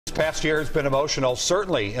This past year has been emotional,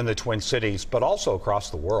 certainly in the Twin Cities, but also across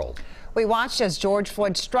the world. We watched as George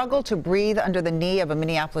Floyd struggled to breathe under the knee of a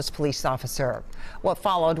Minneapolis police officer. What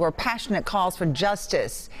followed were passionate calls for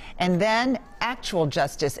justice and then actual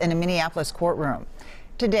justice in a Minneapolis courtroom.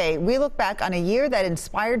 Today, we look back on a year that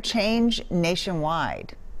inspired change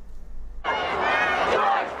nationwide.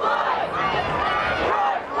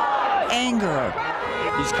 Anger.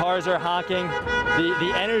 These cars are honking.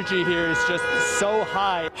 The energy here is just so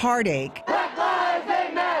high. Heartache. Black lives,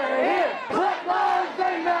 they matter here. Black lives,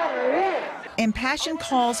 they matter here. Impassioned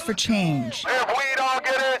calls for change. If we don't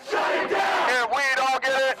get it, shut it down. If we don't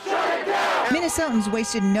get it, shut it down. Minnesotans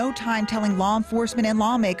wasted no time telling law enforcement and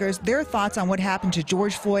lawmakers their thoughts on what happened to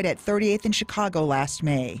George Floyd at 38th in Chicago last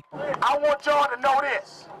May. I want y'all to know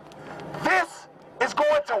this. This is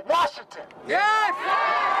going to Washington.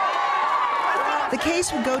 Yes! The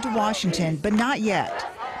case would go to Washington, but not yet.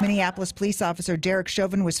 Minneapolis police officer Derek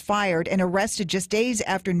Chauvin was fired and arrested just days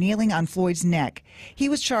after kneeling on Floyd's neck. He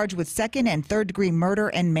was charged with second and third degree murder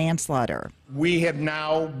and manslaughter. We have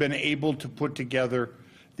now been able to put together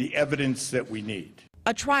the evidence that we need.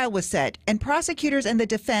 A trial was set, and prosecutors and the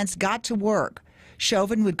defense got to work.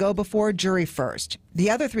 Chauvin would go before a jury first. The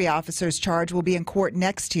other three officers charged will be in court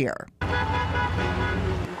next year.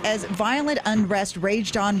 As violent unrest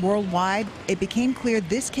raged on worldwide, it became clear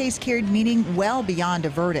this case carried meaning well beyond a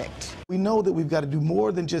verdict. We know that we've got to do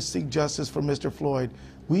more than just seek justice for Mr. Floyd.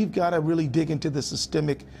 We've got to really dig into the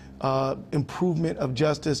systemic improvement of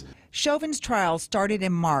justice. Chauvin's trial started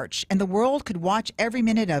in March, and the world could watch every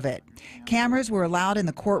minute of it. Cameras were allowed in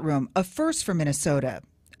the courtroom, a first for Minnesota.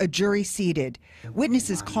 A jury seated,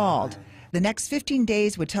 witnesses called. The next 15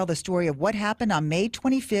 days would tell the story of what happened on May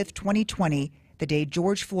 25th, 2020, the day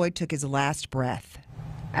George Floyd took his last breath.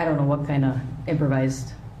 I don't know what kind of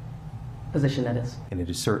improvised position that is. And it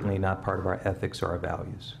is certainly not part of our ethics or our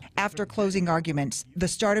values. After closing arguments, the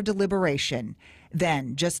start of deliberation.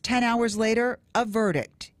 Then, just 10 hours later, a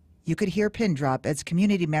verdict. You could hear pin drop as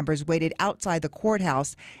community members waited outside the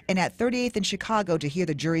courthouse and at 38th in Chicago to hear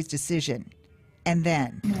the jury's decision. And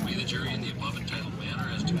then, We, the jury, in the above entitled manner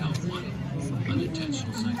as to count one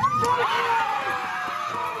unintentional second.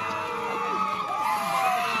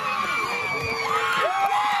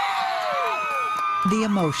 the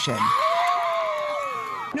emotion.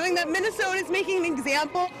 Knowing that Minnesota is making an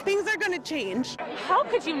example, things are going to change. How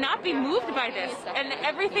could you not be moved by this? And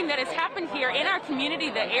everything that has happened here in our community,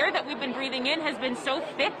 the air that we've been breathing in has been so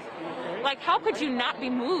thick. Like, how could you not be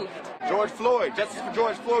moved? George Floyd, justice for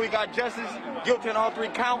George Floyd. We got justice, guilty on all three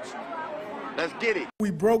counts. Let's get it.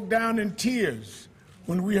 We broke down in tears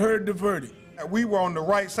when we heard the verdict. We were on the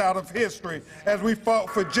right side of history as we fought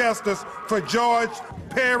for justice for George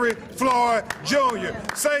Perry Floyd Jr.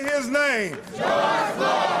 Say his name. George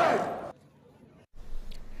Floyd.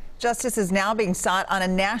 Justice is now being sought on a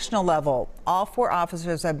national level. All four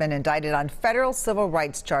officers have been indicted on federal civil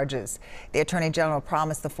rights charges. The Attorney General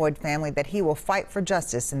promised the Floyd family that he will fight for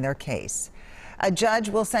justice in their case. A judge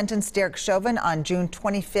will sentence Derek Chauvin on June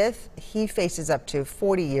 25th. He faces up to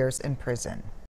 40 years in prison.